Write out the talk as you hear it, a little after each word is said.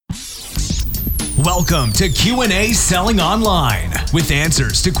Welcome to Q&A Selling Online, with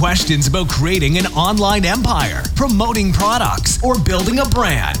answers to questions about creating an online empire, promoting products, or building a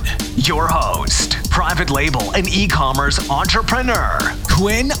brand. Your host, private label and e-commerce entrepreneur,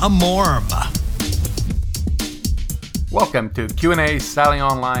 Quinn Amorm. Welcome to Q&A Selling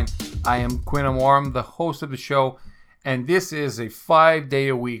Online. I am Quinn Amorm, the host of the show, and this is a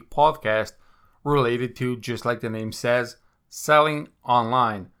 5-day-a-week podcast related to, just like the name says, selling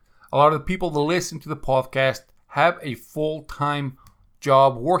online. A lot of the people that listen to the podcast have a full-time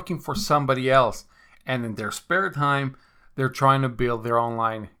job working for somebody else, and in their spare time, they're trying to build their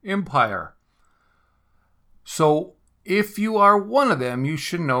online empire. So if you are one of them, you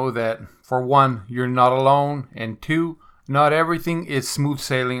should know that, for one, you're not alone, and two, not everything is smooth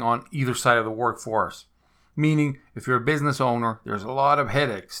sailing on either side of the workforce. Meaning, if you're a business owner, there's a lot of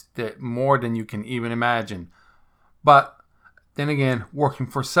headaches, that more than you can even imagine. But then again, working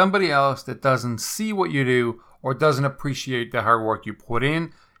for somebody else that doesn't see what you do or doesn't appreciate the hard work you put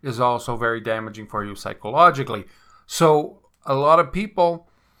in is also very damaging for you psychologically. So a lot of people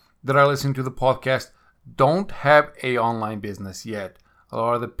that are listening to the podcast don't have an online business yet. A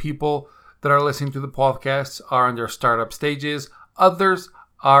lot of the people that are listening to the podcasts are in their startup stages. Others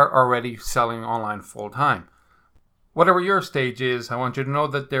are already selling online full-time. Whatever your stage is, I want you to know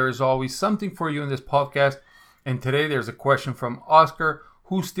that there is always something for you in this podcast. And today there's a question from Oscar,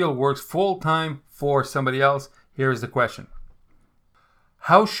 who still works full-time for somebody else. Here's the question.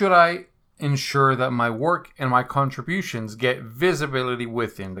 How should I ensure that my work and my contributions get visibility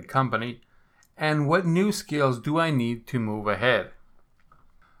within the company? And what new skills do I need to move ahead?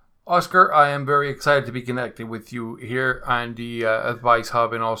 Oscar, I am very excited to be connected with you here on the Advice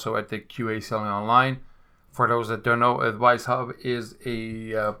Hub and also at the QA Selling Online. For those that don't know, Advice Hub is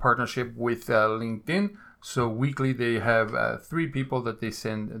a partnership with LinkedIn. So weekly they have 3 people that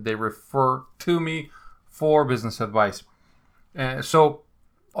they refer to me for business advice. So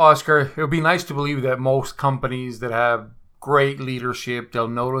Oscar, it would be nice to believe that most companies that have great leadership, they'll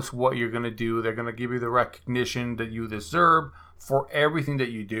notice what you're going to do. They're going to give you the recognition that you deserve for everything that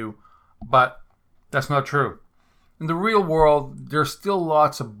you do. But that's not true. In the real world, there's still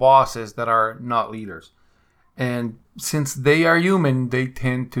lots of bosses that are not leaders. And since they are human, they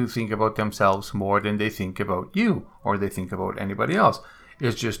tend to think about themselves more than they think about you or they think about anybody else.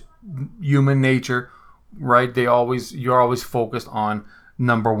 It's just human nature, right? You're always focused on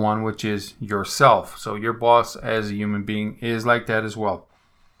number one, which is yourself. So your boss as a human being is like that as well.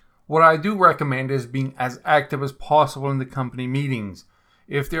 What I do recommend is being as active as possible in the company meetings.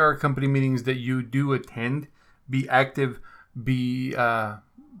 If there are company meetings that you do attend, be active,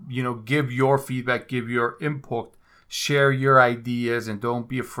 give your feedback, give your input, share your ideas, and don't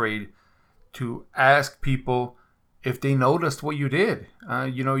be afraid to ask people if they noticed what you did.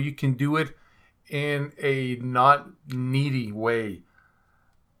 You can do it in a not needy way.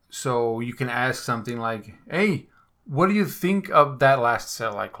 So you can ask something like, hey, what do you think of that last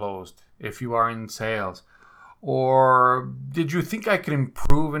sale I closed, if you are in sales? Or did you think I could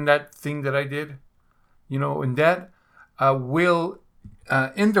improve in that thing that I did? And that will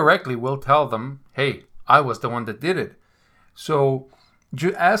indirectly will tell them, hey, I was the one that did it. So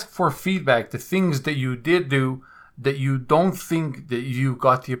you ask for feedback, the things that you did do that you don't think that you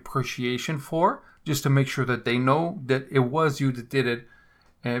got the appreciation for, just to make sure that they know that it was you that did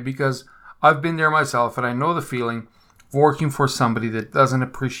it. Because I've been there myself and I know the feeling of working for somebody that doesn't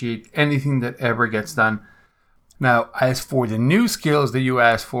appreciate anything that ever gets done. Now, as for the new skills that you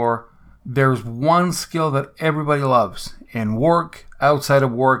asked for, there's one skill that everybody loves in work, outside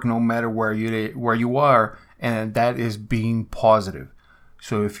of work, no matter where you are, and that is being positive.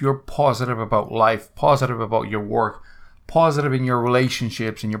 So if you're positive about life, positive about your work, positive in your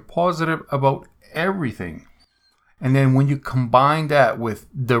relationships, and you're positive about everything, and then when you combine that with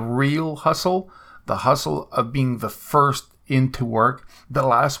the real hustle, the hustle of being the first into work, the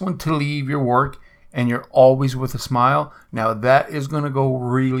last one to leave your work, and you're always with a smile, now that is going to go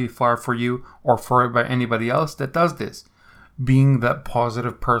really far for you or for anybody else that does this. Being that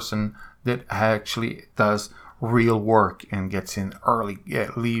positive person that actually does real work and gets in early,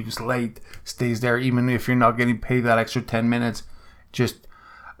 leaves late, stays there even if you're not getting paid that extra 10 minutes. Just,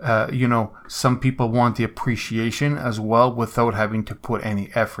 some people want the appreciation as well without having to put any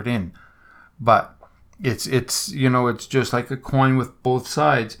effort in. But it's just like a coin with both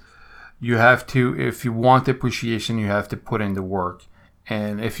sides. You have to, if you want the appreciation, you have to put in the work.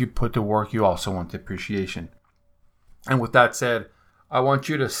 And if you put the work, you also want the appreciation. And with that said, I want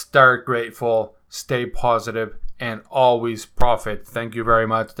you to start grateful, stay positive, and always profit. Thank you very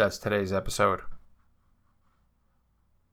much. That's today's episode.